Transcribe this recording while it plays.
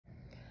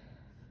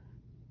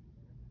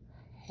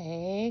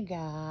Hey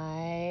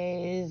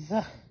guys,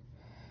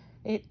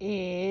 it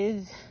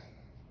is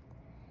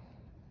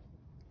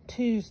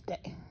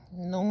Tuesday.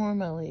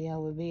 Normally I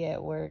would be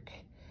at work.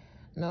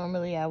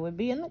 Normally I would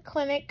be in the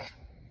clinic.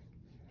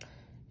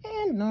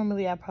 And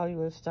normally I probably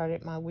would have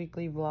started my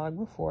weekly vlog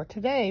before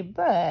today.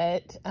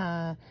 But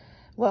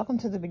welcome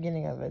to the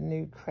beginning of a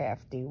new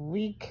crafty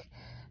week.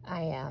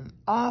 I am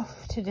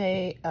off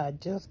today. I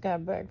just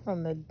got back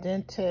from the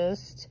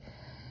dentist.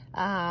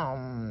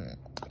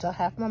 So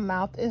half my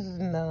mouth is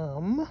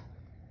numb.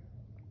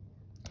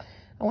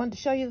 I wanted to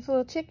show you this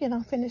little chicken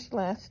I finished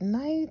last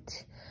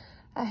night.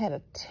 I had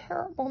a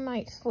terrible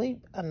night's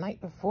sleep a night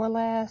before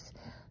last.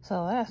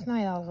 So last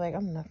night I was like,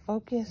 I'm going to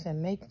focus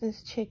and make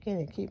this chicken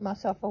and keep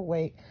myself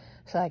awake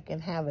so I can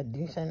have a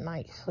decent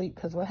night's sleep.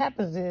 Because what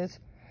happens is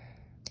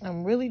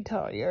I'm really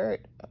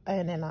tired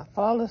and then I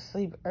fall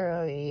asleep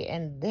early.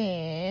 And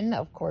then,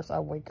 of course, I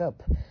wake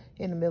up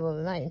in the middle of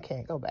the night and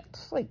can't go back to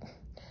sleep.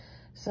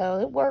 So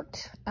it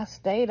worked. I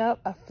stayed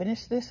up. I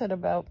finished this at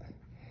about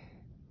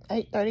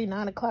 8:30,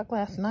 9 o'clock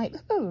last night.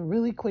 This was a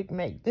really quick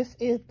make. This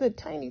is the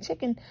tiny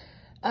chicken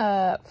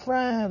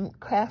from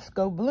Crafts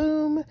Go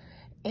Bloom.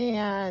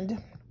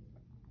 And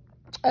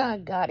I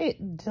got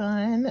it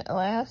done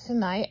last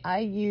night.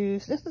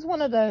 This is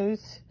one of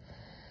those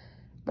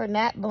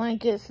Bernat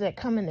blankets that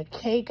come in the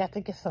cake. I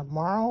think it's a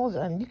Marls.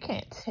 And you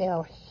can't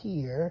tell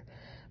here,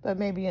 but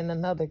maybe in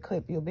another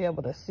clip you'll be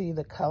able to see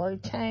the color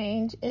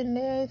change in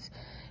this.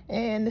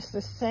 And it's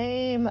the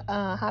same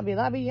Hobby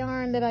Lobby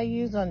yarn that I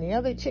used on the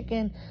other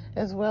chicken,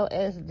 as well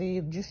as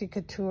the Juicy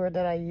Couture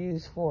that I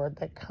used for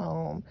the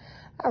comb.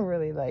 I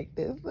really like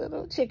this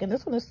little chicken.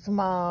 This one is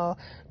small.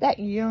 That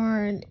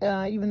yarn,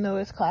 even though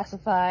it's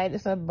classified,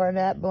 it's a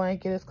Bernat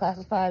blanket, it's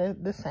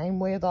classified the same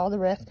way as all the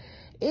rest.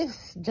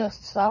 It's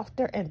just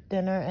softer and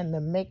thinner, and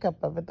the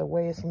makeup of it, the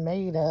way it's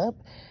made up,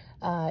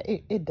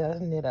 it does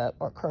knit up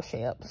or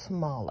crochet up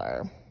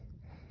smaller.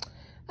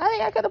 I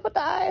think I could have put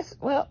the eyes.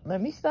 Well, let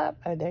me stop.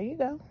 There you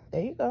go.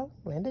 There you go.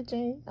 Linda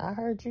Jean. I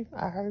heard you.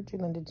 I heard you,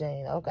 Linda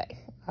Jean. Okay.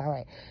 All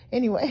right.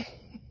 Anyway.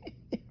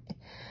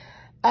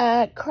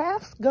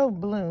 Crafts Go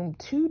Bloom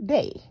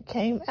today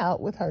came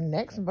out with her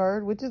next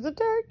bird, which is a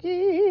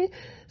turkey.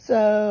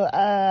 So,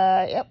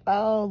 yep,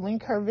 I'll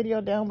link her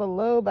video down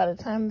below. By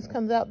the time this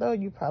comes out, though,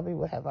 you probably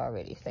would have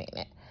already seen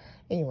it.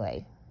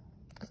 Anyway,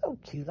 so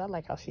cute. I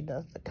like how she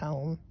does the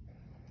comb.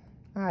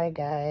 All right,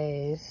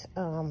 guys,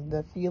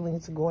 the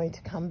feeling's going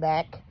to come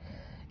back,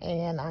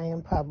 and I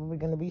am probably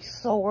going to be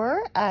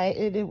sore.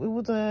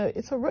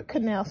 It's a root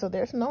canal, so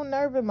there's no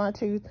nerve in my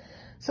tooth,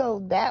 so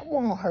that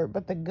won't hurt,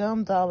 but the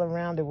gums all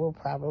around it will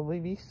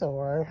probably be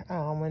sore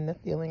when the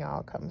feeling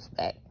all comes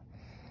back.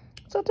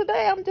 So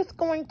today I'm just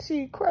going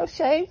to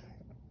crochet,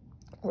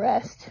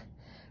 rest,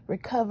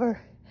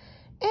 recover,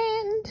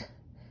 and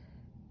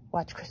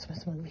watch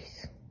Christmas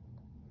movies.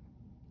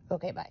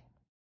 Okay, bye.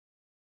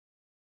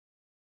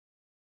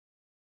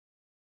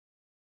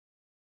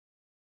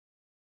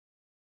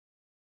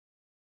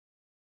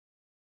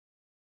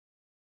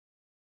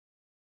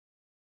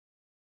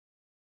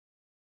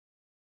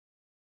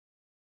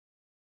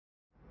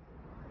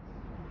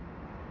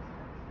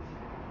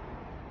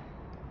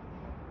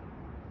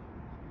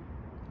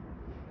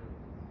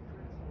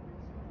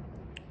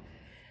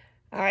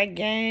 All right,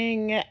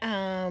 gang,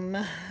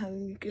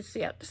 you can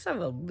see I just have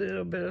a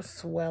little bit of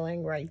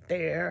swelling right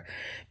there,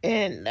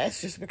 and that's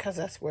just because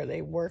that's where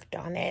they worked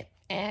on it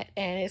at,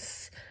 and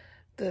it's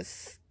the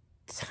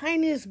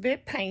tiniest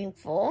bit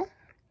painful.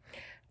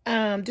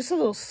 Just a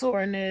little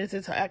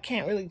soreness. I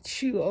can't really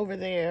chew over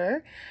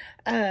there,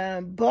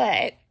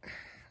 but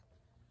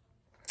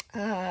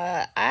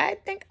I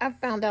think I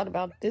found out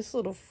about this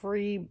little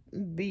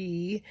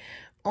freebie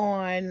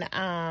on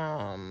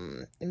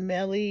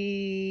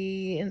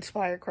Melly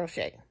Inspired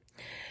Crochet.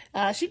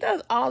 She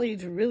does all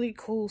these really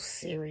cool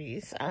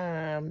series,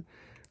 and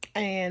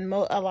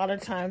a lot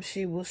of times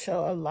she will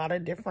show a lot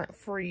of different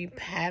free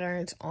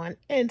patterns on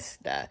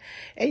Insta.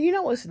 And you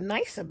know what's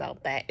nice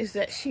about that is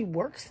that she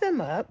works them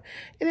up,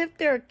 and if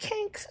there are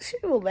kinks, she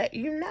will let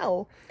you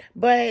know.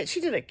 But she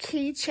did a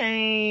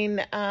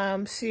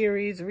keychain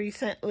series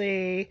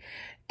recently,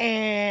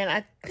 and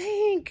I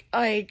think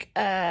like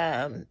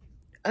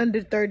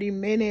under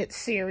 30-minute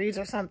series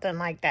or something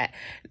like that.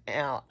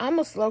 Now, I'm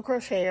a slow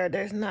crocheter.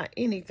 There's not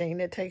anything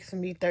that takes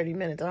me 30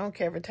 minutes. I don't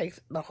care if it takes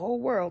the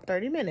whole world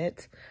 30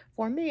 minutes.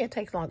 For me, it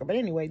takes longer. But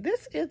anyway,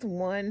 this is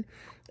one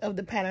of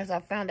the patterns I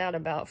found out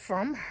about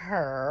from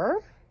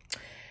her.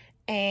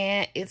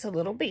 And it's a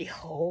little bee.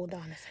 Hold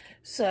on a second.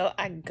 So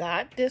I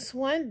got this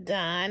one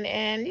done,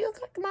 and you look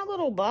like my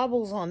little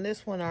bobbles on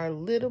this one are a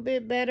little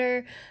bit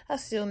better. I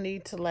still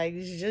need to like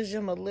zhuzh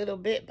them a little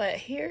bit, but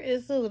here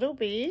is the little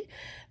bee.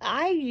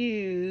 I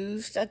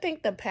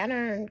think the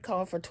pattern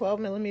called for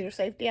 12mm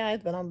safety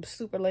eyes, but I'm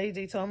super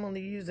lazy, so I'm only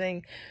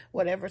using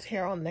whatever's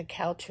here on the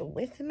couch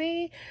with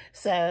me.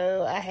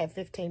 So I have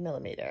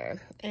 15mm,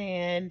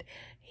 and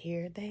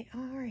here they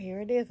are.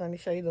 Here it is. Let me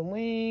show you the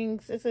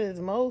wings. This is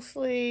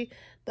mostly,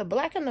 the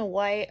black and the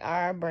white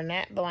are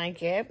Bernat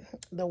blanket.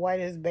 The white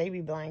is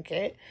baby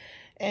blanket.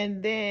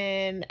 And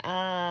then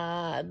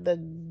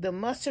the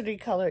mustardy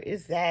color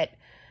is that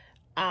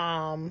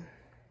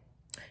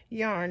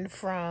yarn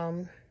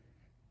from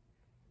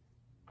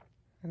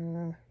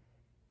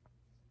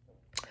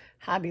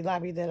Hobby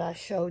Lobby that I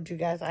showed you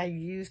guys. I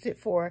used it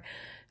for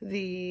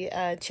the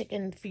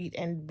chicken feet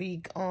and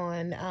beak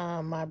on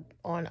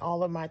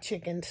all of my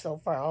chickens so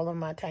far, all of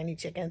my tiny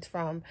chickens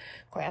from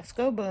Crafts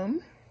Go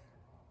Boom.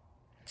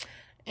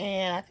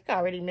 And I think I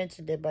already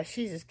mentioned it, but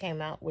she just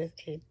came out with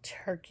a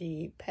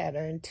turkey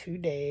pattern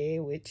today,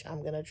 which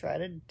I'm gonna try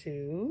to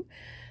do.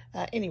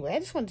 Anyway, I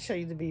just wanted to show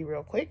you the bee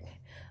real quick.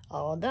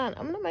 All done.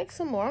 I'm gonna make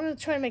some more. I'm gonna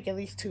try to make at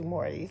least 2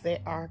 more of these.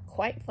 They are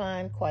quite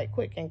fun, quite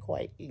quick, and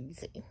quite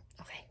easy.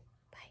 Okay,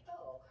 bye.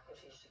 Oh, if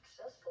he's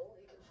successful,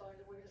 he can find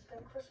a way to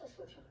spend Christmas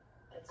with you.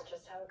 That's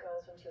just how it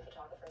goes when 2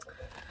 photographers are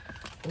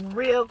good.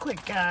 Real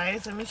quick,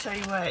 guys, let me show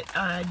you what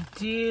I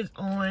did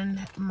on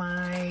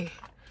my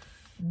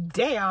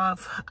day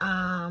off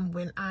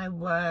when I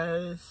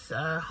was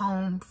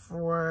home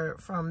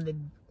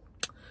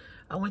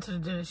I went to the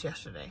dentist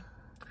yesterday.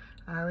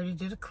 I already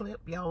did a clip.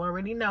 Y'all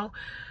already know.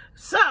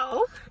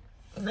 So,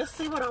 let's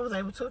see what I was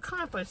able to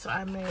accomplish. So,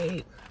 I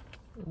made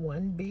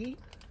 1 bead.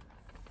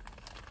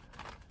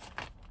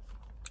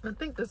 I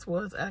think this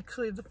was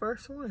actually the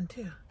first one,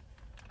 too.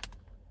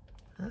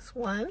 That's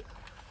 1.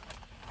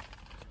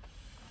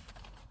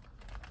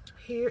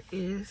 Here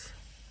is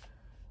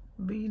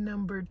bead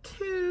number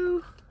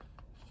 2.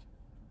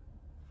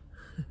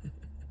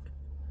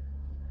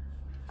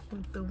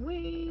 With the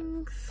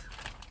wings.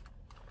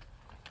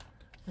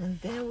 And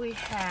then we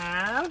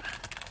have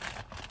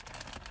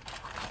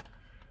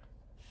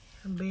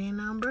bee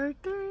number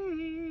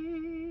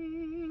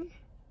 3.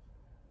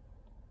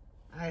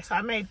 Alright, so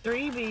I made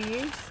 3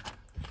 beads.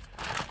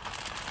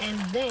 And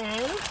then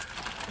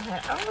I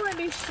had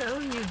already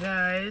shown you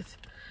guys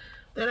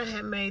that I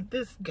had made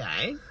this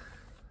guy.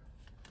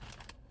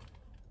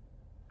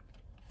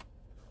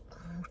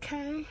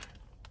 Okay.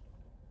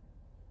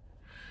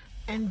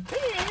 And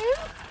then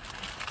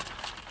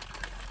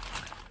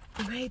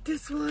I made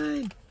this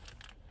one.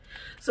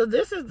 So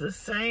this is the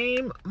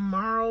same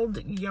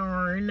marled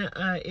yarn.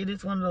 It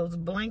is one of those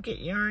blanket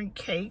yarn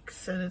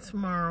cakes, and it's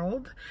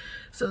marled.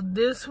 So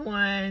this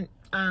one,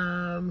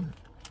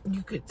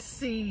 you could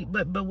see,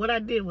 but what I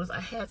did was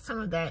I had some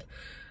of that,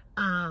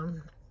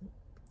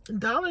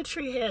 Dollar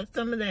Tree had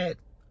some of that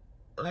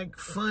like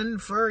fun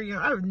fur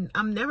yarn.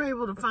 I'm never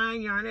able to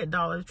find yarn at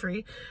Dollar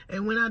Tree,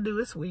 and when I do,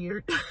 it's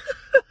weird.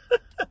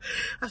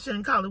 I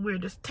shouldn't call it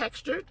weird, it's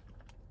textured.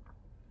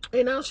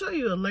 And I'll show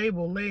you a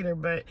label later,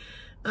 but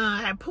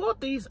I had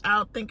pulled these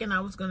out thinking I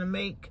was going to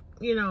make,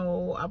 you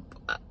know,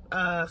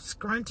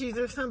 scrunchies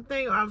or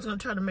something, or I was going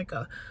to try to make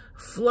a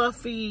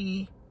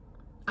fluffy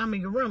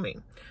amigurumi.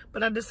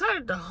 But I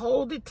decided to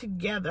hold it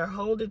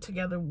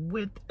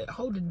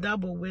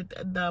double with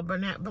the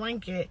Bernat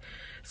blanket,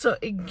 so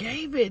it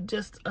gave it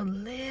just a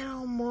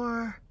little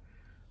more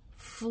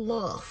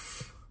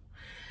fluff.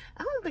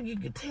 I don't think you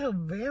could tell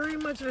very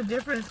much of a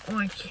difference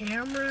on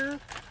camera.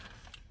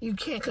 You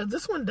can't, because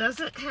this one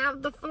doesn't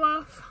have the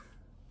fluff.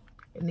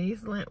 It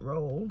needs lint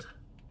rolled.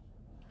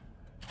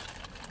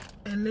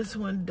 And this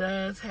one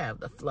does have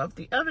the fluff.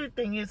 The other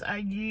thing is I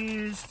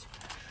used,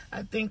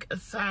 I think, a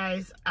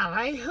size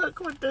I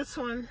hook with this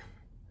one.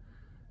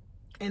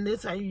 And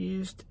this I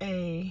used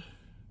the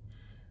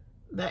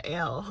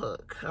L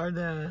hook, or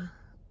the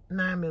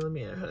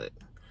 9mm hook.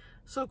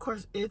 So of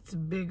course it's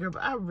bigger,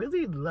 but I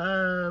really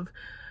love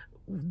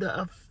the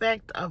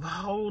effect of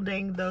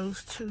holding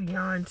those 2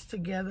 yarns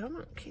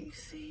together. Can you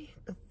see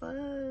the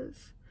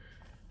fuzz?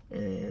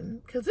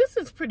 And because this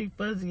is pretty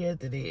fuzzy as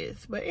it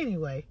is, but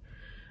anyway,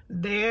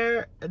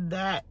 there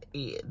that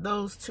is.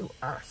 Those 2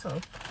 are.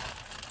 So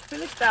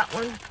finished that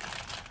one,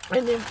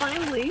 and then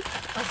finally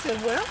I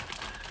said, well,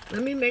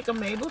 let me make a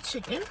maple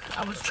chicken.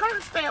 I was trying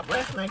to stay up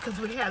last night because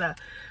we had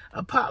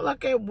a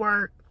potluck at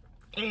work,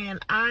 and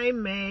I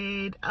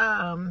made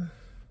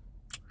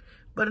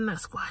butternut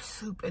squash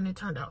soup, and it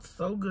turned out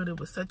so good. It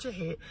was such a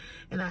hit,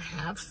 and I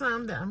have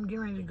some that I'm getting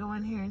ready to go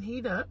in here and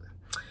heat up.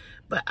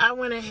 But I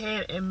went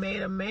ahead and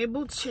made a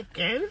maple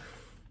chicken,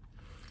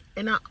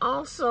 and I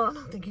don't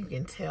think you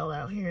can tell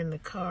out here in the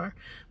car,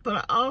 but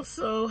I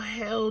also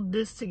held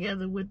this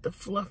together with the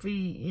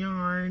fluffy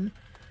yarn.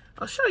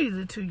 I'll show you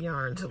the 2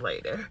 yarns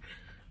later.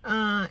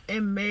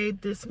 And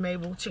made this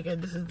maple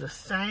chicken. This is the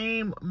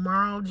same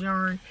marled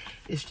yarn.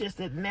 It's just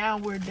that now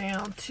we're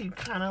down to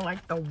kind of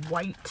like the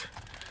white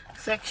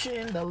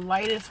section, the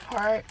lightest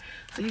part.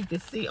 So you can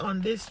see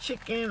on this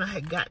chicken, I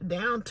had got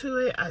down to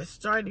it. I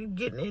started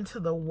getting into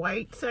the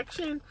white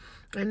section,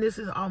 and this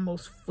is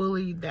almost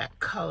fully that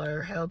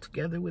color held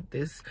together with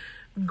this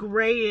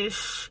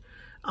grayish,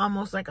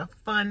 almost like a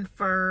fun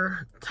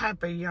fur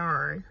type of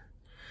yarn.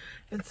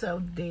 And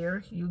so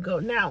there you go.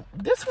 Now,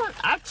 this one,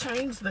 I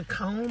changed the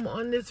comb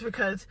on this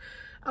because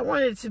I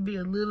want it to be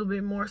a little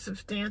bit more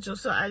substantial.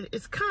 So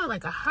it's kind of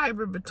like a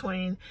hybrid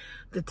between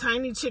the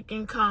tiny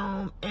chicken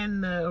comb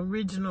and the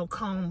original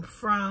comb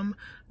from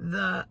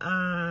the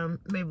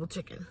Mabel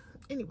chicken.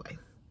 Anyway,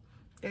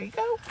 there you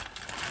go.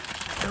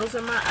 Those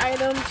are my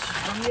items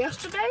from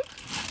yesterday.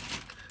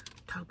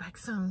 Talk back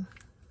soon.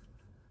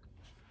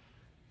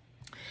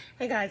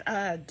 Hey guys,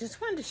 just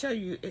wanted to show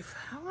you I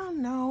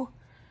don't know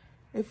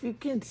if you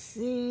can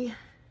see.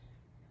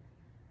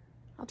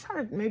 I'll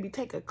try to maybe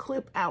take a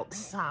clip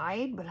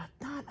outside, but I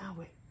thought I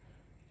would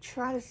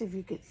try to see if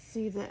you could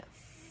see that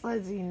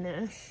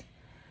fuzziness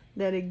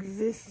that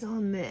exists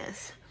on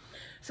this.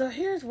 So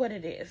here's what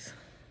it is.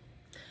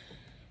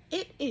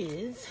 It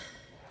is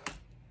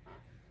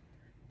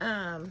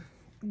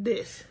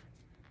this.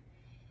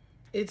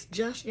 It's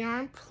Just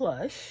Yarn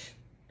Plush.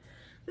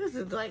 This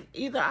is like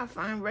either I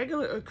find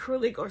regular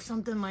acrylic or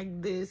something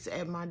like this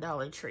at my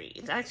Dollar Tree.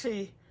 It's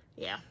actually,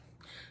 yeah,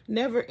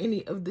 never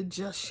any of the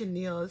Just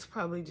Chenille. It's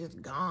probably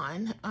just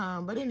gone.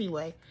 But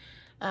anyway,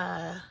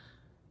 and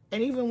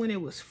even when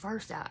it was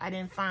first out, I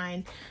didn't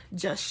find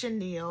Just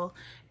Chenille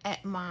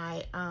at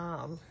my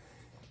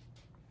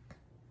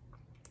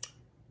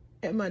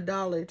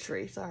Dollar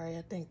Tree. Sorry,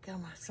 I think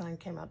my son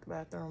came out the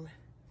bathroom.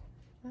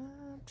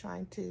 I'm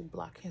trying to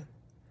block him.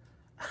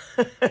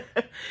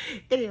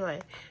 Anyway,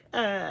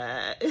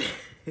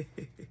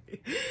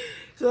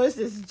 so it's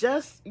this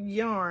Just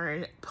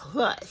Yarn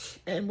Plush,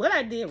 and what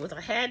I did was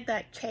I had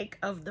that cake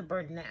of the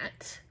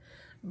Bernat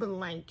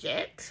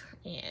blanket,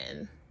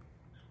 and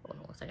hold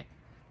on one second.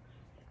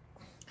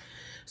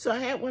 So I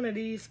had one of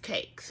these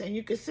cakes, and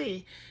you can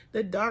see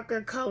the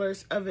darker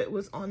colors of it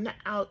was on the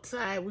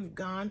outside. We've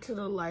gone to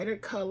the lighter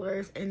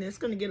colors, and it's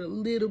going to get a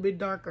little bit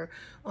darker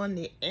on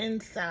the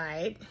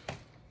inside.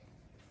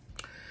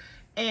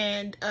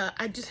 And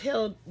I just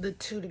held the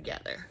two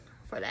together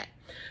for that.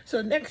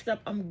 So next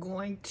up, I'm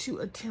going to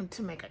attempt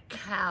to make a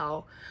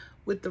cow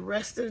with the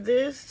rest of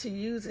this, to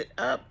use it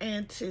up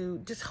and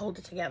to just hold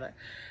it together.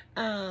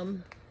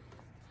 And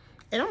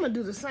I'm gonna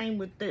do the same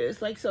with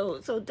this. Like, so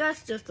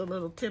that's just a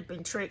little tip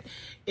and trick.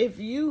 If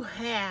you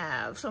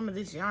have some of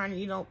this yarn and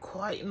you don't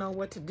quite know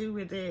what to do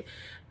with it,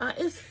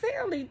 it's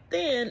fairly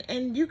thin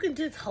and you can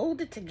just hold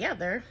it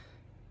together.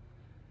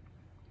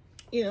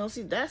 You know,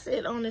 see, that's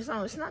it on its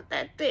own. It's not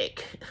that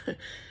thick.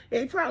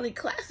 They probably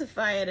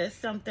classify it as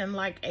something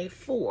like a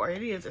 4.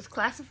 It is. It's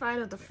classified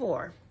as a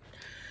 4.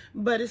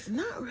 But it's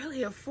not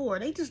really a 4.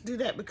 They just do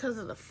that because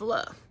of the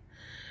fluff.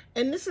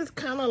 And this is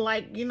kind of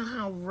like, you know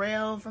how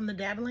Rel from the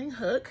Dabbling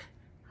Hook,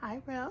 hi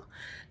Rel,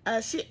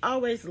 she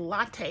always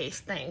lattes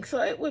things.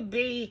 So it would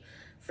be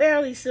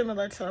fairly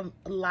similar to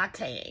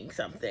latteing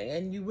something.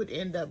 And you would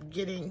end up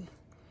getting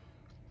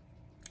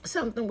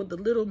something with a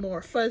little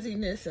more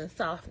fuzziness and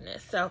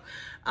softness. So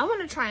I want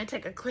to try and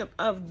take a clip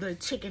of the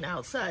chicken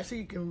outside so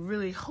you can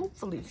really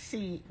hopefully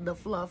see the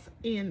fluff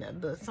in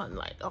the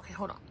sunlight. Okay,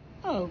 hold on.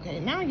 Okay,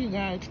 now you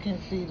guys can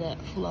see that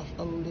fluff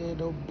a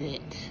little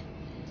bit.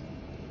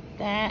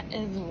 That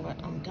is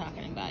what I'm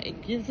talking about.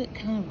 It gives it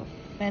kind of a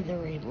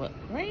feathery look,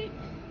 right?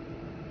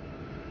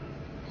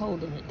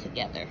 Holding it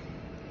together.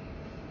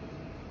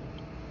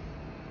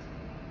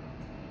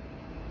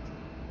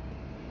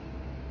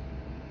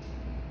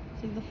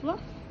 See the fluff?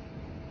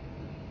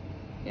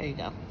 There you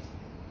go.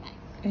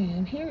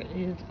 And here it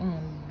is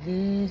on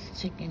this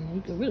chicken. You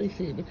can really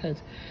see it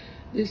because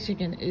this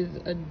chicken is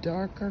a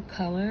darker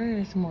color.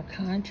 It's more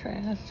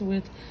contrast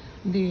with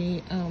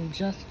the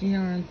Just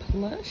Yarn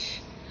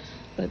Plush.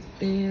 But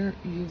there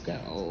you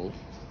go.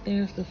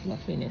 There's the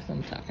fluffiness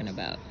I'm talking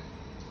about.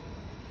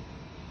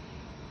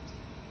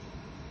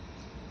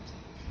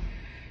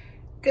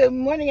 Good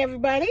morning,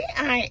 everybody.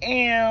 I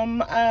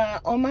am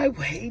on my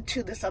way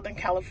to the Southern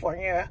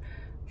California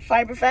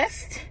Fiber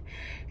Fest,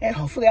 and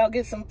hopefully I'll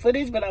get some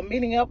footage, but I'm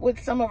meeting up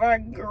with some of our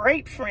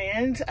great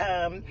friends,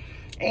 and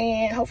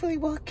hopefully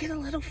we'll get a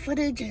little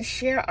footage and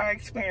share our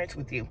experience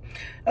with you.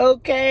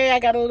 Okay, I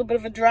got a little bit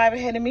of a drive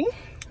ahead of me,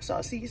 so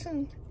I'll see you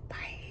soon.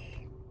 Bye.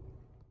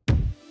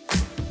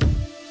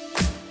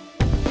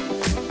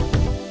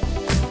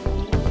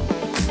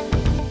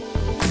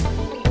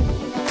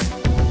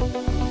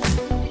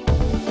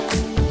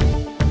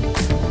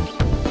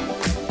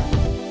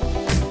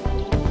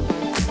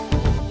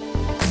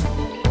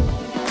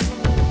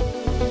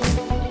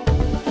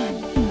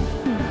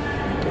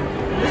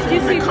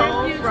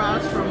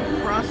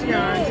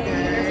 Yarns,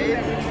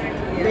 guys.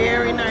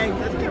 Very nice.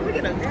 Can we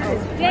get a I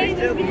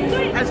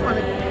just want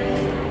to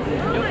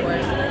look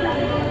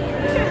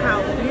at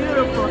how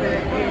beautiful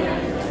that is.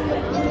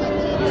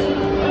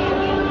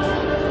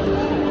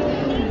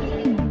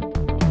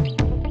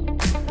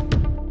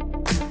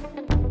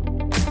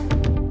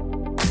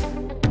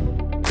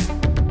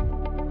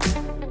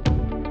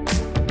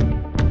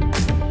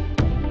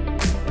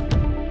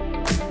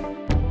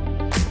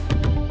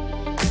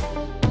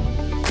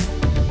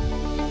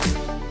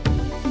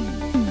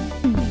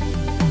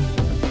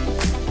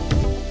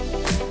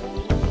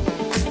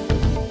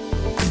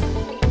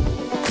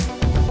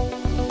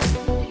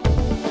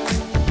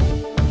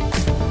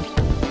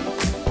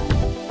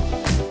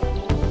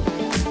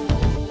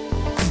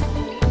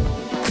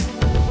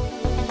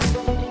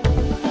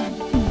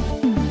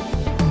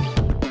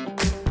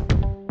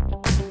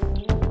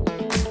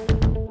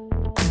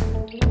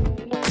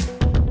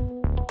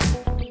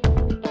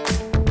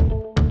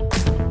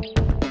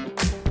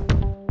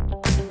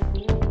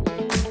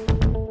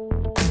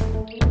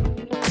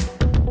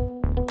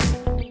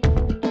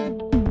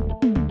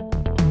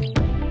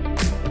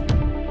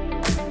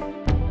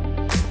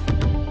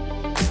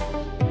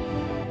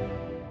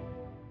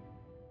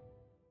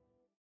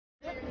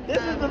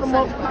 to the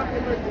most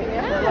popular thing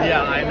ever.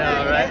 Yeah, I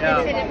know, right? It's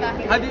Yeah. hidden back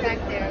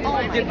there.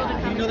 Oh, do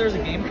you know there's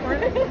a game for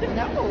it?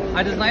 No.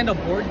 I designed a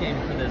board game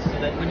for this so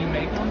that when you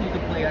make them, you can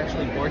play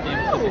actually board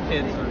games with your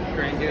kids or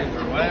grandkids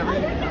or whatever.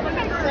 That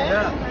makes sense.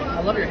 Yeah.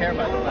 I love your hair,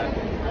 by the way.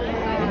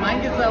 When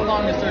mine gets that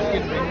long and starts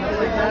getting ringlets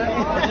like that,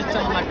 I was just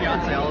telling my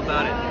fiance all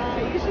about it.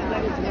 You should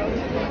let us know.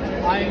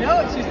 I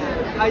know. She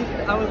said, I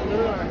was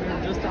literally, we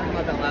were just talking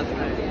about that last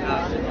night.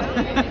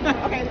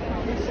 Okay,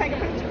 just take a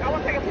picture. I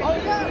want to take a picture. Oh,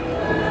 yeah.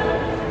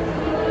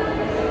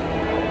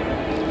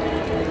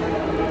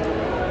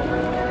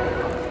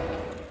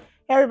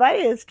 Hey everybody,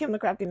 it's Kim the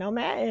Crafty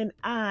Nomad, and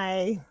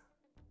I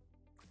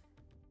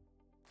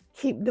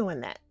keep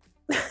doing that.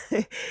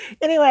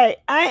 Anyway,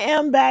 I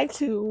am back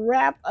to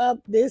wrap up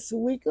this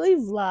weekly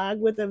vlog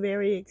with a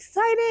very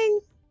exciting,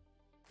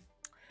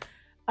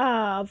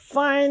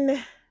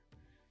 fun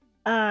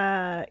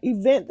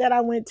event that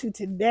I went to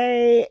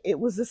today. It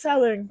was the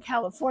Southern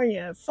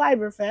California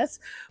Fiber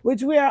Fest,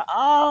 which we are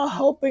all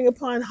hoping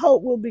upon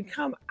hope will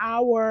become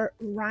our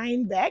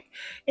Rhinebeck.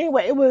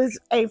 Anyway, it was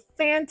a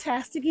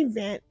fantastic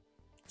event,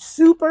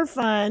 super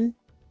fun.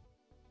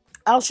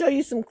 I'll show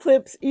you some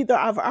clips. Either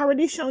I've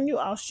already shown you,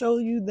 I'll show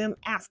you them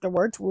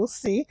afterwards. We'll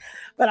see.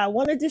 But I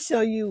wanted to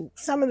show you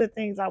some of the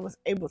things I was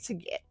able to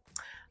get.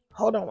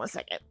 Hold on one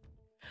second.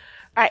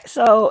 All right,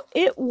 so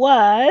it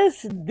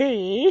was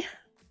the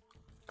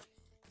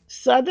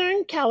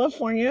Southern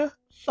California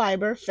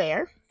Fiber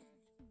Fair.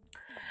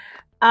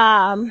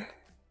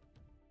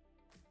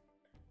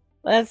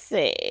 Let's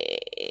see.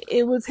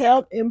 It was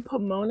held in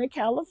Pomona,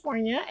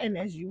 California, and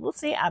as you will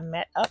see, I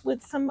met up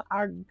with some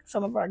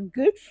of our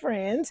good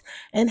friends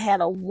and had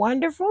a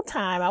wonderful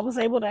time. I was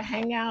able to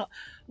hang out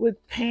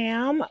with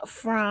Pam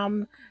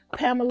from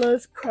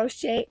Pamela's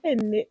Crochet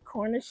and Knit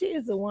Corner. She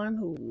is the one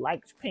who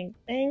likes pink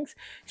things.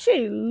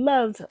 She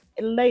loves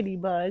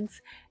ladybugs.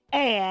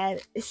 And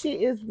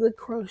she is the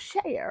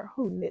crocheter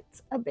who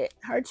knits a bit.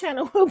 Her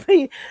channel will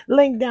be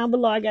linked down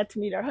below. I got to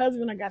meet her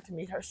husband. I got to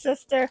meet her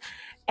sister.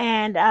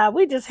 And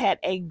we just had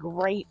a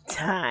great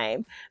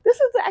time. This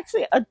is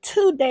actually a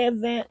 2-day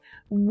event.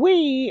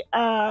 We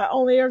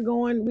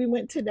we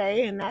went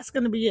today, and that's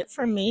going to be it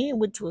for me,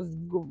 which was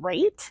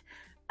great.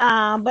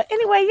 But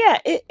anyway, yeah,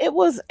 it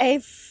was a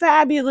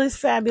fabulous,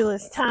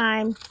 fabulous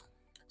time.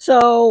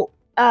 So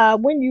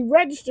when you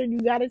registered,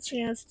 you got a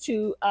chance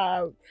to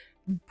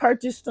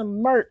purchase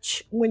some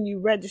merch when you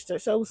register.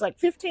 So it was like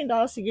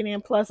 $15 to get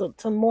in, plus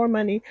some more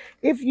money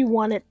if you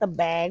wanted the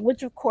bag,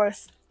 which of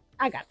course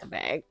I got the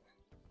bag.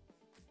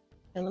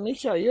 And let me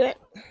show you it.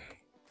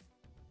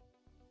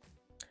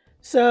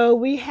 So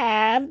we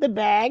have the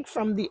bag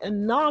from the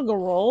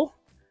inaugural,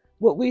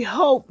 what we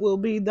hope will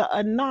be the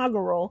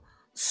inaugural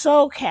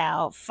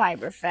SoCal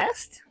Fiber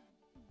Fest.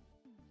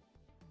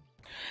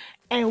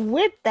 And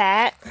with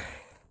that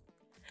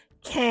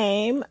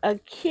came a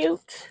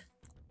cute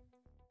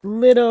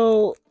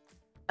little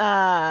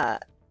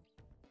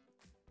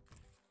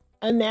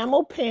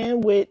enamel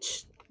pen,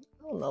 which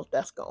I don't know if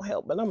that's gonna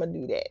help, but I'm gonna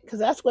do that because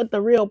that's what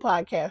the real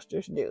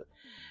podcasters do.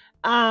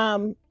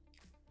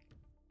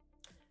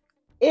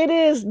 It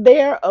is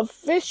their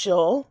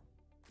official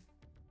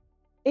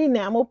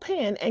enamel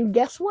pen, and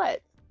guess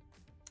what?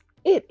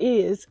 It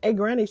is a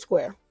granny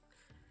square.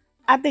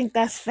 I think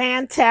that's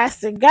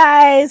fantastic,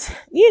 guys.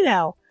 You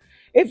know,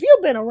 if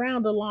you've been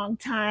around a long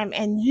time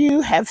and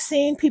you have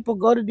seen people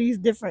go to these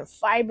different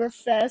fiber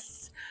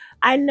fests,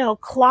 I know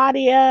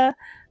Claudia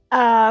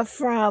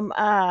from,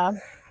 oh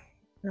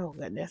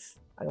goodness,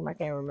 I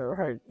can't remember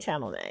her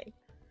channel name.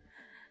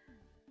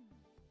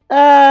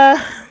 Why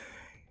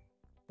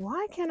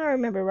can't I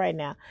remember right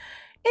now?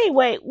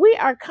 Anyway, we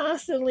are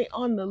constantly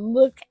on the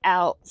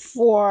lookout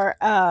for,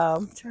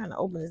 I'm trying to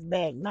open this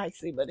bag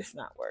nicely, but it's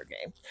not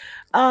working.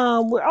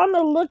 We're on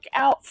the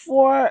lookout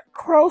for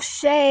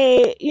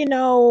crochet, you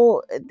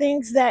know,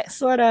 things that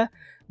sort of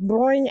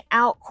bring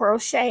out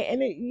crochet,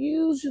 and it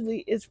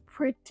usually is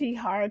pretty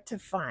hard to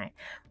find.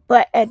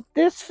 But at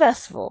this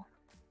festival,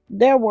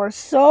 there were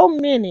so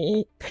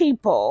many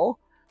people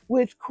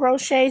with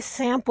crochet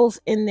samples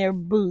in their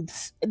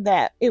booths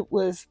that it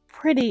was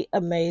pretty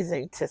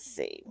amazing to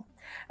see.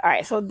 All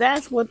right, so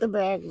that's what the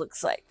bag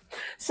looks like.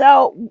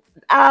 So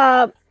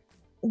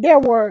there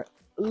were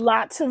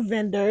lots of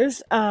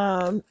vendors.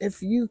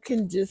 If you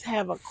can just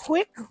have a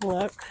quick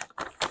look,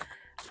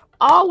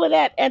 all of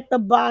that at the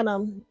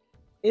bottom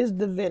is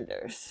the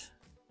vendors.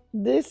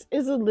 This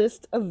is a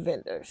list of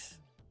vendors.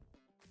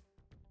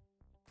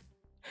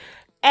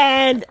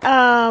 And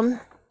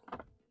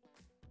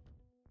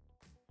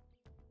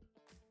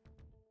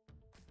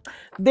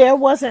there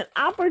was an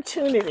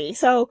opportunity.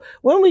 So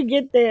when we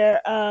get there,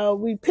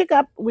 we pick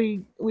up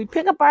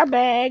our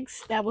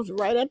bags. That was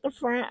right at the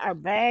front, our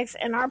bags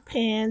and our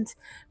pens.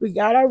 We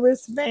got our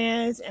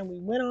wristbands and we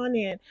went on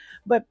in.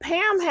 But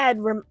Pam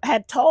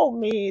had told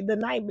me the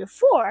night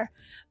before,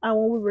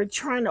 when we were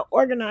trying to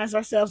organize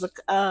ourselves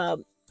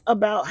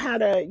about how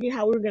we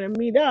were going to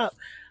meet up.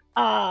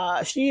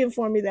 She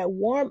informed me that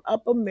Warm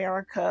Up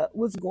America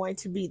was going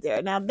to be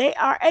there. Now they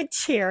are a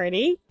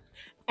charity.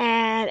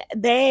 and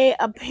they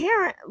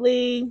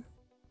apparently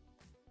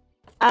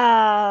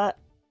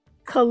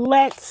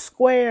collect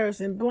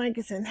squares and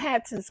blankets and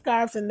hats and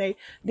scarves, and they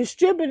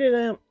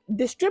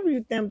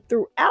distribute them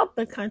throughout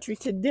the country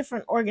to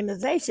different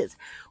organizations.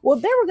 Well,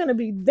 they were going to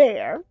be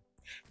there,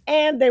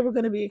 and they were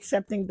going to be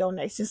accepting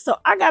donations. So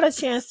I got a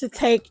chance to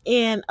take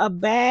in a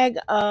bag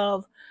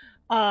of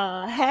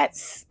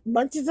hats,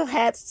 bunches of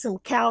hats, some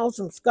cowls,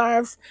 some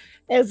scarves,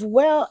 as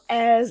well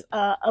as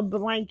a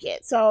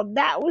blanket. So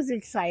that was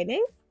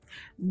exciting.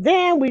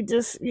 Then we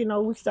just, we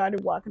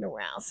started walking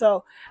around.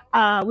 So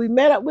we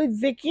met up with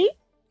Vicky,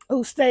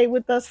 who stayed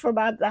with us for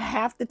about the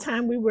half the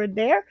time we were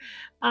there.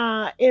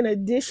 In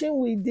addition,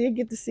 we did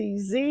get to see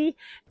Z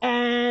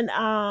and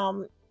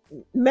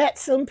met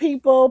some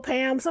people.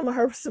 Pam, some of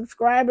her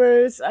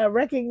subscribers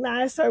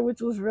recognized her,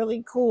 which was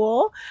really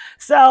cool.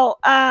 So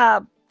yeah,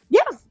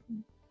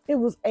 it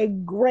was a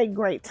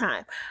great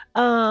time.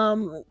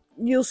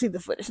 You'll see the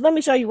footage. Let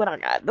me show you what I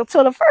got.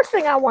 So the first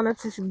thing I wanted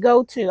to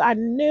go to, I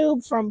knew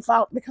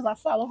because I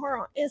follow her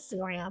on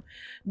Instagram,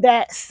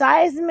 that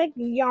Seismic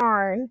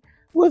Yarn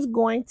was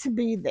going to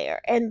be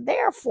there, and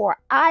therefore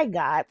I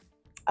got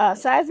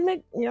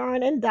Seismic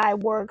Yarn and Dye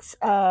Works.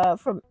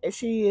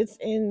 She is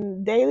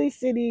in Daly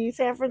City,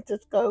 San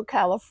Francisco,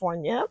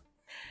 California.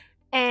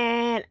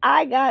 And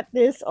I got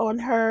this on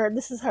her.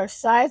 This is her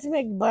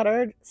Seismic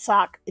Buttered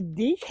Sock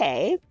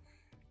DK.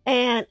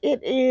 And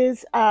it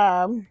is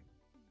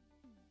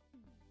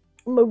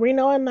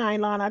merino and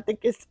nylon. I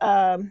think it's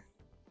 85%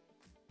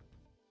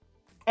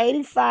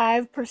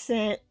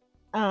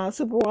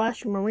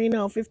 superwash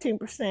merino,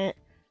 15%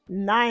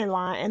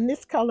 nylon. And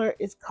this color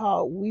is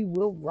called We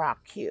Will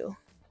Rock You.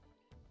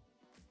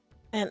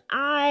 And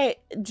I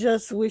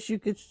just wish you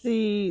could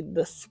see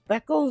the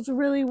speckles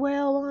really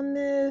well on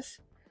this.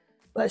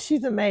 But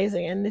she's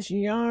amazing. And this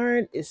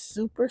yarn is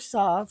super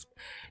soft.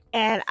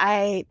 And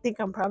I think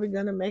I'm probably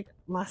going to make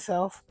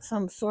myself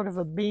some sort of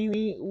a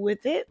beanie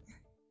with it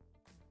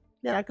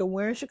that I can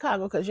wear in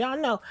Chicago. Because y'all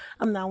know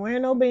I'm not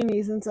wearing no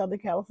beanies in Southern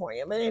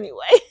California. But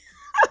anyway,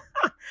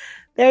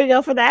 there you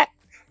go for that.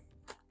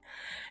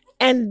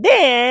 And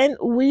then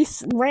we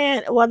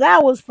ran. Well,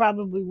 that was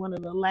probably one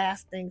of the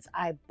last things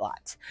I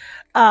bought.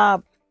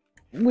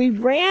 We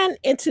ran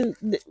into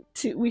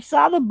we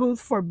saw the booth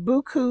for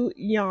Buku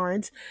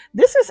Yarns.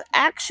 This is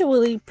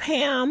actually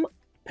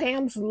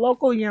Pam's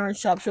local yarn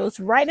shop, so it's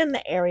right in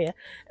the area.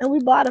 And we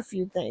bought a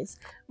few things.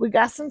 We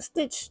got some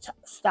stitch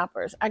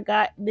stoppers. I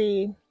got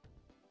the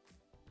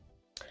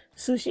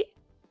sushi.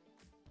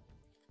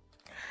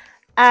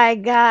 I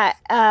got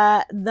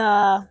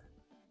the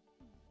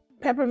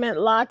peppermint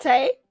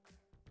latte.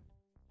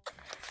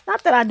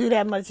 Not that I do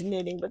that much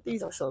knitting, but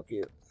these are so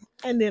cute.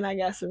 And then I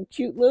got some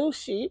cute little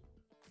sheep.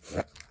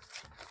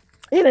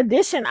 In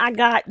addition, I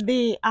got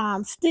the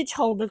stitch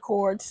holder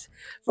cords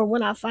for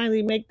when I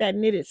finally make that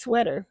knitted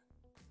sweater.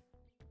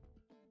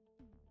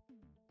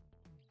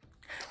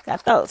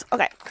 Got those.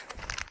 Okay.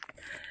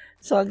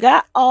 So I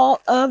got all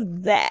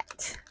of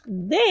that.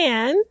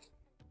 Then,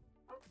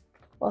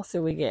 what else did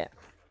we get?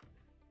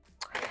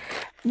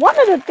 One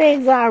of the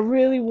things I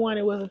really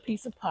wanted was a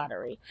piece of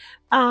pottery.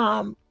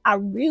 I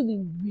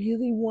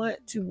really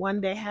want to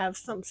one day have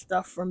some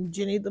stuff from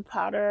Jenny the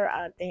Potter.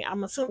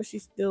 I'm assuming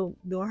she's still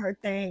doing her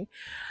thing.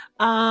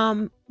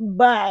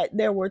 But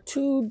there were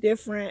two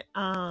different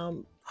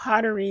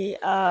pottery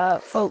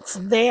folks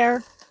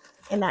there,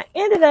 and I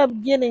ended up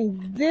getting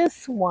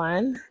this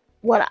one.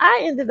 What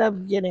I ended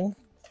up getting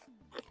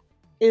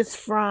is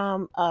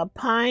from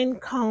Pine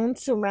Cone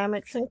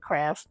Ceramics and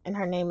Crafts, and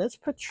her name is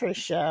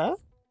Patricia.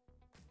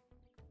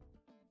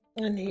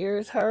 And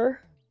here's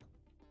her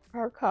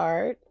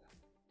card.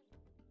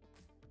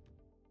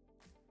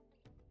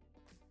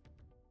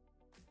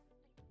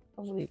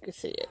 Hopefully you can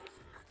see it.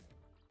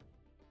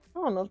 I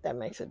don't know if that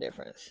makes a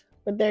difference,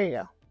 but there you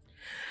go.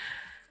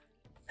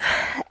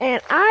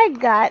 And I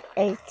got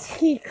a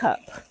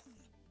teacup.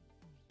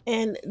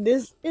 And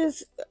this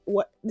is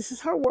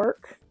her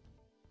work.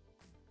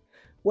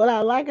 What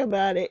I like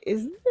about it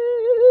is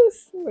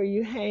this, where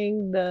you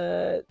hang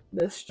the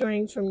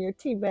strings from your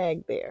tea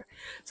bag there.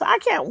 So I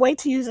can't wait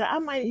to use it. I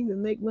might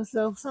even make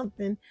myself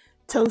something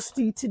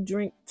toasty to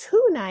drink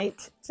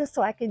tonight just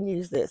so I can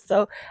use this.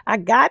 So I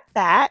got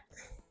that.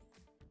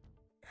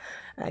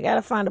 I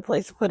gotta find a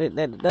place to put it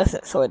that it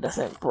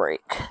doesn't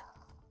break.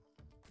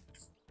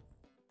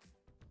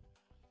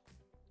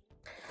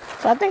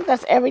 So I think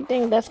that's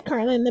everything that's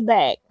currently in the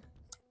bag.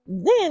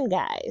 Then,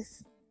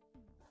 guys,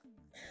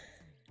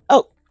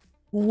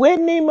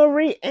 Whitney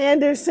Marie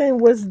Anderson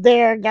was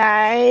there,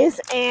 guys,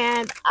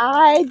 and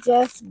I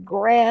just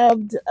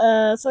grabbed,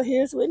 so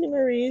here's Whitney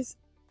Marie's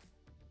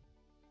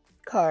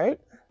card.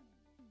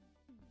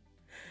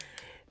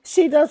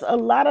 She does a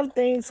lot of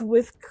things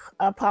with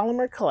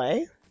polymer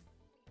clay.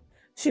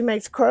 She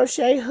makes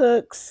crochet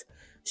hooks.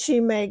 She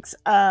makes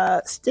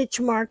stitch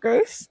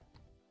markers.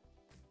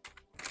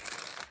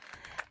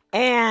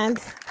 And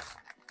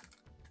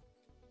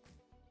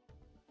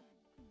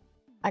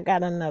I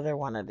got another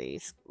one of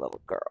these little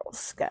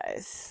girls,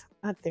 guys.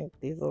 I think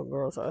these little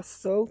girls are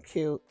so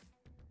cute.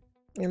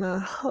 And I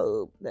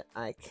hope that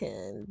I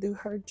can do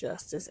her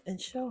justice and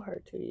show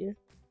her to you.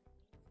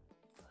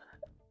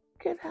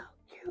 Look at how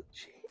cute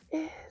she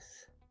is.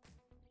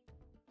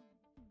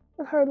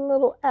 With her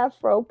little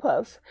afro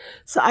puffs.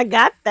 So I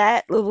got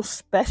that little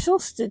special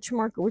stitch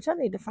marker, which I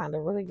need to find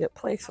a really good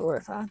place for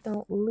it so I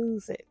don't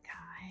lose it,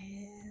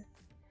 guys.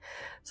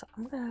 So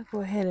I'm going to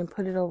go ahead and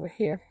put it over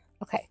here.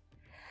 Okay.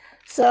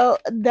 So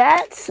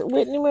that's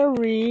Whitney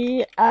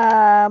Marie.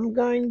 I'm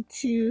going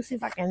to see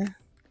if I can.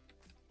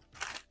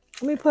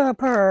 Let me put up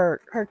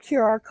her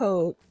QR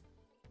code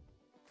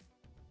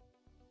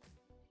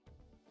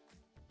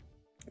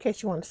in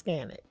case you want to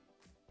scan it.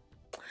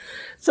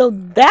 So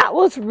that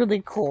was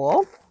really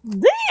cool.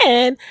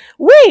 Then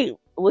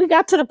we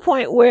got to the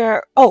point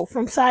where,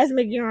 from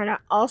Seismic Yarn, I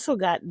also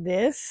got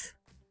this.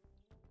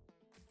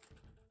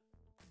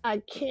 I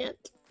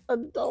can't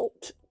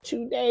adult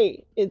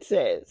today, it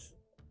says.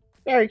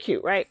 Very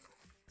cute, right?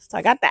 So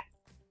I got that.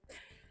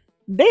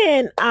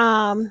 Then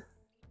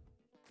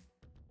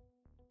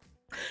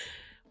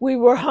we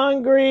were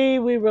hungry.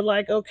 We were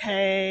like,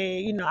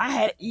 okay, I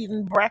had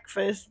eaten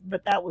breakfast,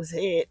 but that was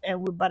it.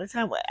 And by the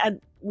time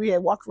we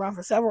had walked around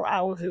for several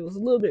hours, it was a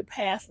little bit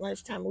past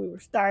lunchtime. We were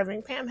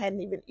starving. Pam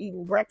hadn't even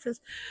eaten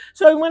breakfast.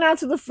 So we went out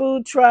to the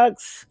food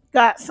trucks,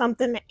 got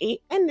something to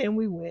eat, and then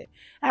we went.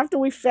 After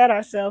we fed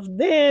ourselves,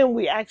 then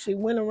we actually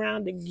went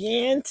around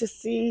again to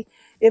see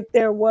if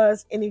there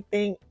was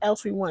anything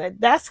else we wanted.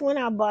 That's when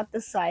I bought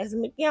the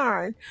Seismic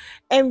yarn.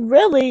 And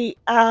really,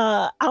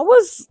 I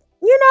was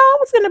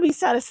going to be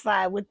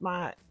satisfied with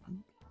my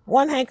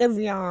one hank of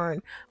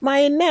yarn, my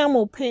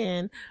enamel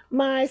pen,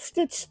 my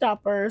stitch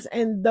stoppers,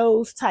 and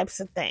those types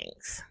of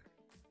things.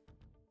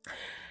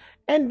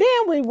 And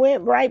then we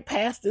went right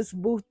past this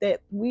booth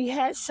that we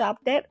had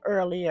shopped at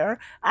earlier.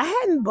 I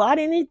hadn't bought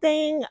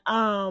anything.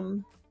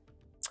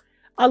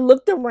 I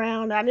looked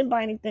around. I didn't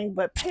buy anything,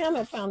 but Pam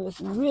had found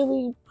this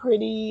really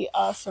pretty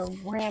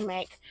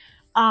ceramic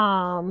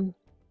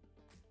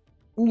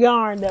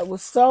yarn that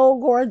was so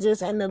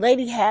gorgeous, and the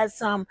lady had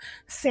some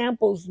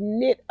samples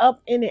knit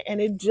up in it, and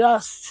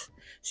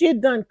she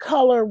had done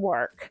color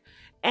work,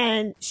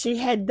 and she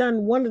had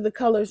done one of the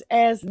colors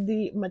as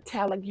the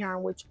metallic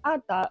yarn, which I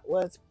thought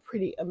was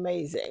pretty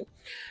amazing.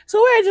 So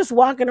we were just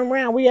walking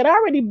around. We had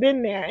already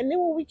been there, and then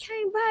when we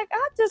came back,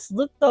 I just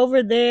looked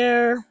over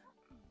there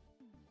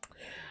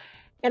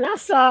and I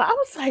was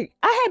like,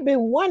 I had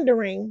been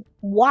wondering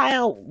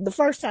while the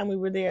first time we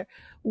were there,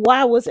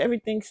 why was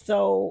everything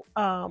so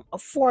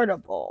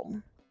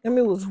affordable? I mean,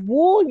 it was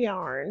wool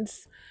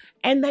yarns,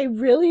 and they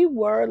really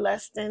were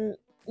less than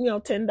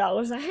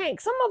 $10 a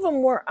hank. Some of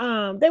them were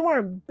they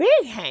weren't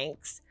big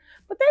hanks,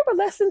 but they were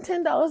less than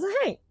 $10 a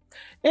hank.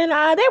 And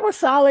they were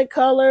solid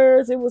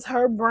colors. It was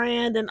her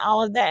brand and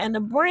all of that. And the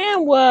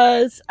brand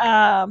was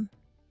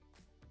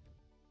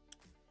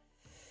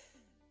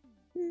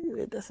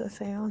it doesn't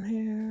say on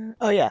here.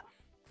 Oh yeah.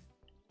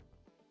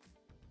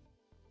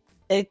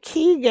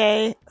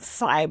 Ikige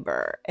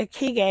fiber.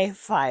 Ikige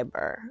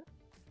fiber.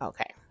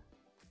 Okay.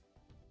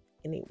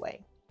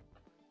 Anyway.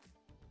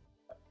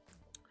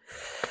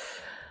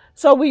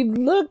 So we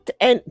looked,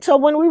 and so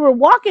when we were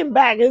walking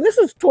back, and this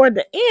is toward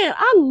the end,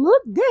 I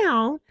looked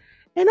down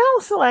and I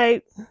was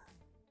like,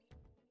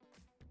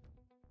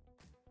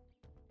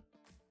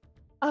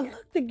 I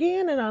looked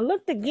again and I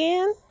looked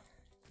again.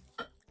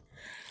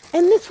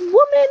 And this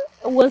woman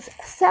was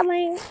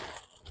selling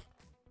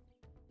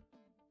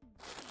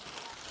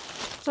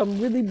some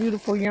really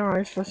beautiful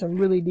yarns for some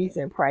really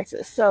decent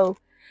prices. So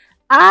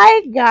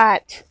I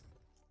got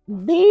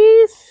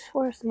these.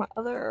 Where's my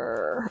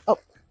other? Oh,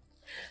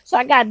 so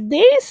I got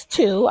these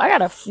two. I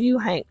got a few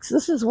hanks.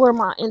 This is where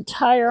my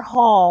entire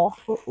haul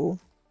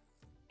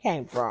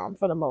came from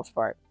for the most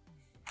part.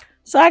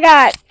 So I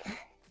got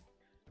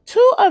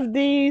two of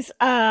these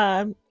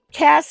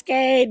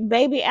Cascade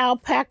Baby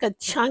Alpaca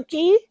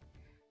Chunky.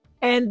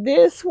 And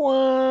this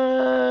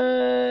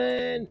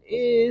one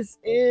is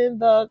in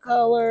the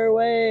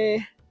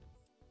colorway,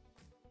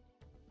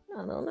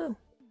 I don't know.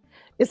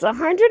 It's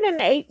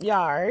 108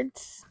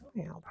 yards.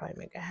 I'll probably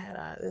make a hat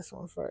out of this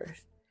one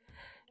first.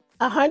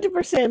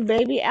 100%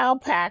 baby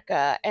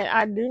alpaca, and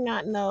I do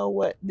not know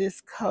what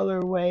this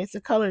colorway. It's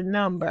a color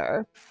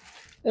number.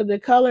 The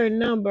color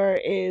number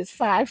is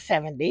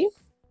 570.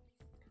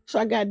 So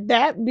I got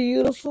that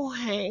beautiful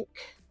hank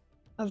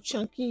of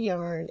chunky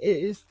yarn. It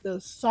is the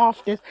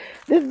softest.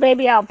 This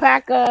baby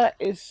alpaca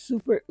is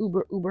super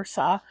uber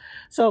soft.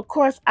 So of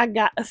course I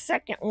got a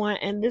second one,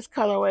 and this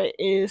colorway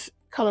is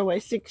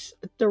colorway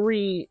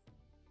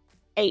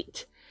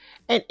 638,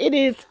 and it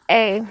is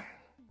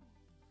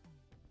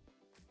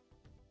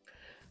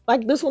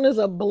like this one is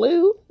a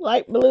blue,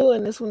 light blue,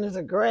 and this one is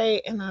a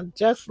gray, and I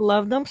just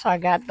love them. So I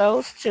got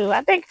those two,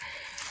 I think.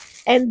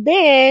 And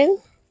then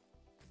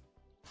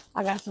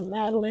I got some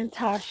Madeline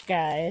Tosh,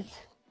 guys.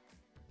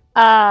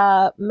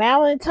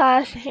 Madeline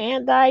Tosh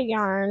hand dye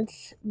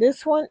yarns.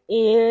 This one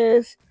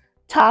is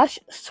Tosh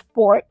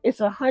Sport. It's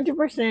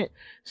 100%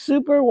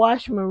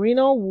 superwash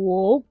merino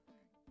wool,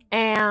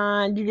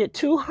 and you get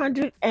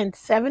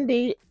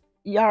 270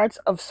 yards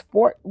of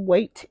sport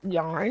weight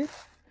yarn.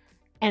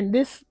 And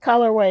this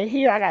colorway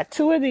here, I got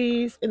 2 of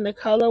these in the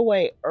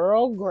colorway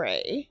Earl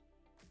Grey.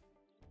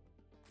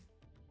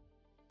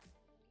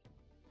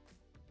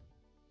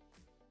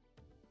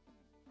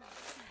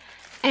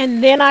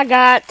 And then I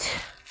got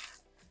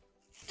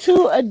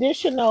 2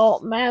 additional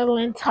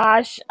Madeline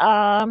Tosh,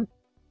 what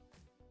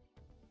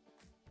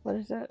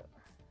is that?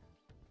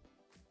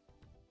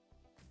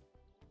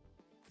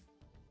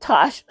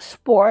 Tosh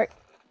Sport.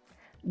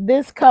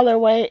 This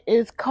colorway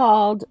is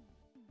called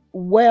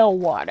Well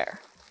Water.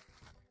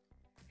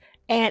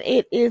 And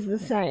it is the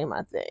same,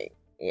 I think.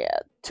 Yeah,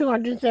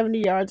 270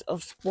 yards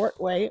of sport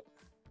weight.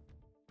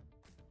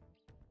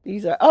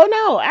 These are, oh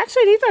no,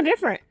 actually these are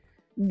different.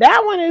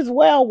 That one is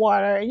Well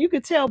Water, and you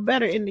could tell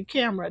better in the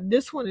camera.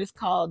 This one is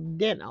called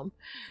Denim.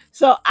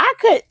 So I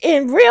could,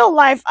 in real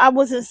life, I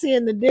wasn't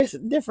seeing the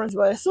difference,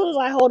 but as soon as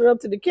I hold it up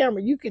to the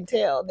camera, you can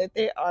tell that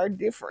they are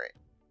different.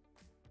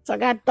 So I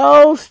got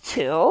those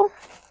 2.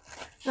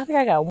 I think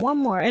I got one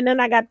more. And then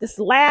I got this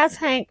last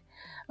hank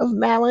of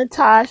Madeline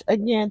Tosh.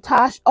 Again,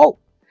 Tosh. Oh,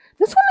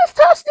 this one is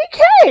Tosh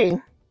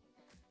DK.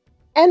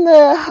 And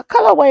the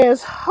colorway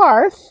is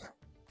Hearth.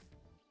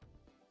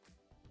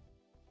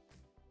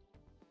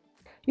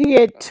 You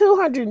get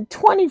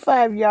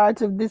 225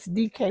 yards of this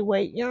DK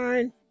weight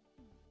yarn.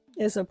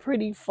 It's a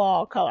pretty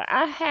fall color.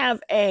 I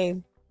have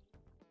a,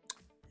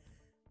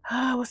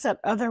 what's that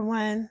other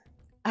one?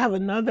 I have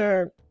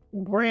another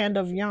brand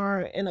of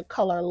yarn in a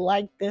color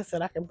like this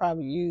that I can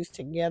probably use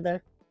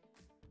together.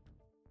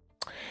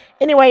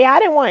 Anyway, I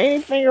didn't want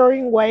any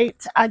fingering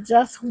weight. I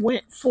just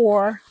went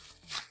for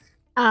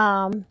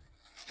DK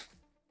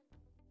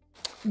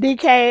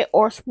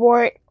or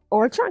sport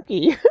or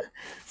chunky.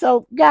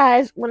 So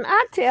guys, when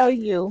I tell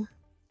you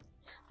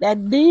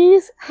that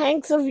these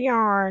hanks of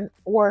yarn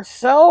were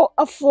so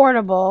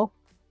affordable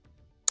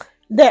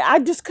that I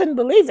just couldn't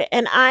believe it.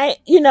 And I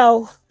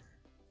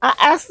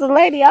asked the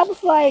lady, I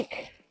was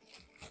like,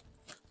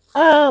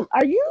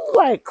 are you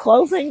like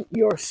closing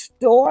your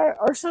store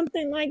or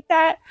something like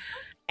that?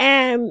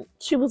 And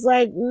she was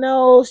like,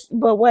 no,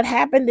 but what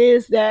happened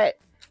is that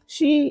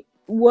she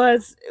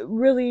was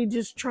really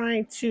just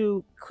trying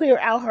to clear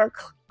out her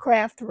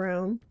craft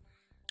room.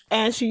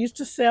 And she used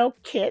to sell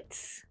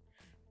kits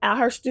at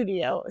her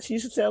studio. She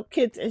used to sell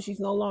kits, and she's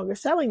no longer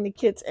selling the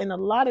kits. And a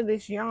lot of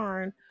this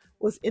yarn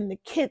was in the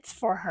kits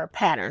for her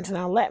patterns.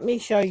 Now let me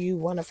show you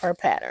one of her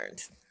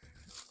patterns.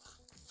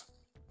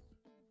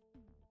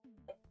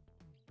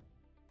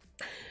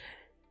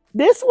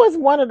 This was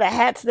one of the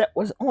hats that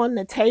was on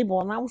the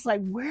table, and I was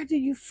like, where do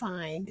you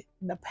find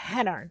the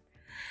pattern?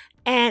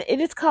 And it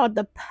is called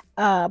the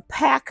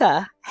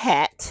Paca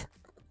hat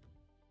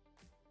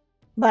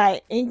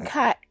by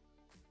Ikigai.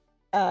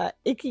 I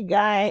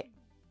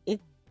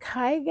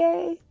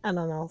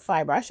don't know,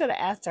 fiber. I should have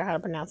asked her how to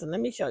pronounce it. Let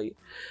me show you.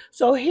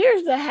 So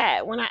here's the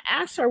hat. When I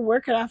asked her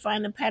where could I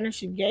find the pattern,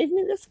 she gave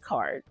me this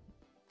card,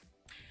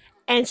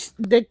 and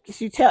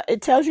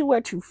it tells you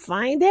where to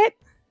find it,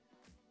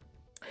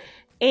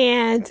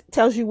 and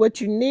tells you what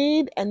you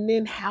need, and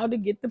then how to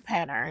get the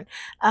pattern.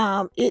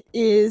 It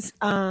is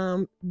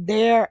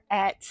there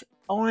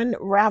on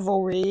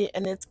Ravelry,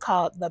 and it's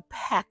called the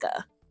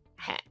Paca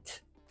hat.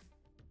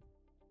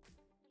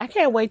 I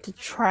can't wait to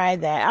try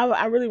that.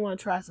 I really want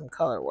to try some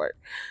color work.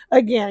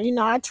 Again,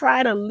 I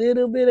tried a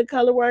little bit of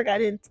color work. I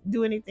didn't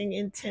do anything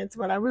intense,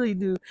 but I really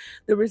do.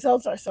 The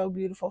results are so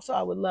beautiful, so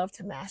I would love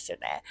to master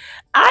that.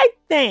 I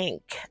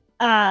think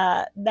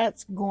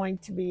that's going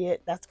to be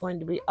it. That's going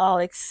to be all,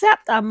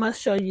 except I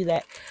must show you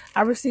that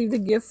I received a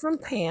gift from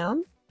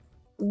Pam.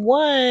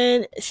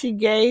 One, she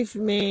gave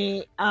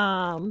me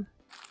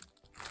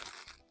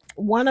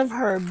one of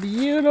her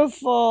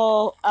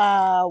beautiful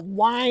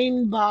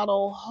wine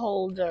bottle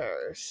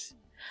holders.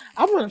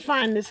 I'm going to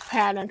find this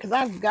pattern because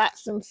I've got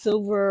some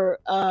silver,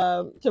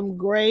 some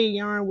gray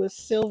yarn with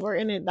silver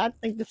in it. I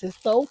think this is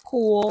so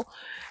cool.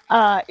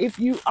 If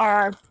you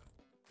are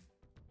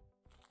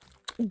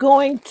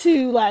going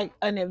to like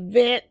an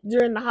event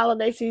during the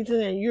holiday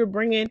season and you're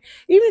bringing,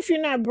 even if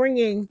you're not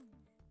bringing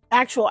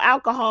actual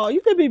alcohol, you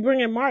could be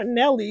bringing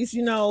Martinelli's,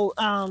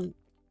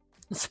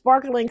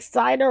 sparkling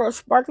cider or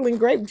sparkling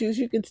grape juice.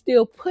 You can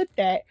still put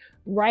that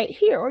right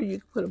here, or you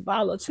can put a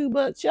bottle of 2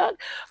 Buck Chuck,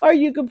 or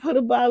you can put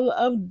a bottle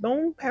of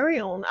Dom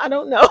Perignon. I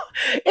don't know.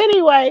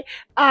 Anyway,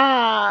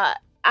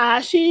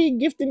 she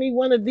gifted me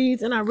one of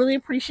these, and I really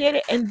appreciate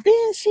it. And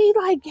then she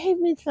gave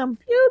me some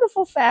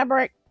beautiful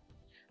fabric.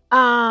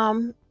 Let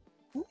me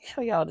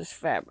show y'all this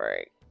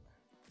fabric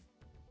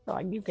so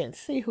you can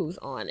see who's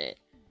on it.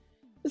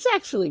 It's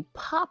actually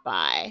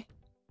Popeye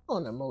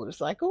on a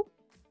motorcycle.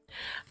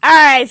 All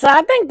right, so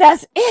I think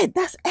that's it.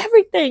 That's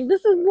everything.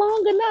 This is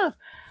long enough.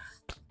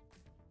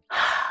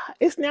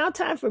 It's now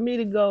time for me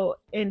to go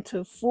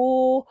into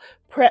full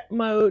prep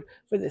mode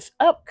for this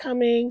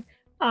upcoming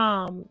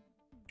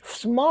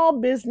small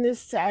business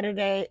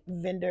Saturday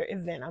vendor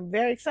event. I'm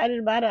very excited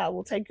about it. I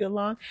will take you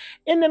along.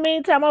 In the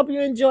meantime, I hope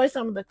you enjoy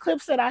some of the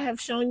clips that I have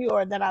shown you,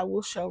 or that I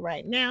will show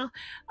right now.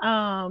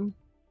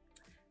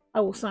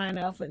 I will sign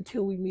off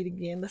until we meet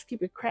again. Let's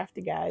keep it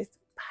crafty, guys.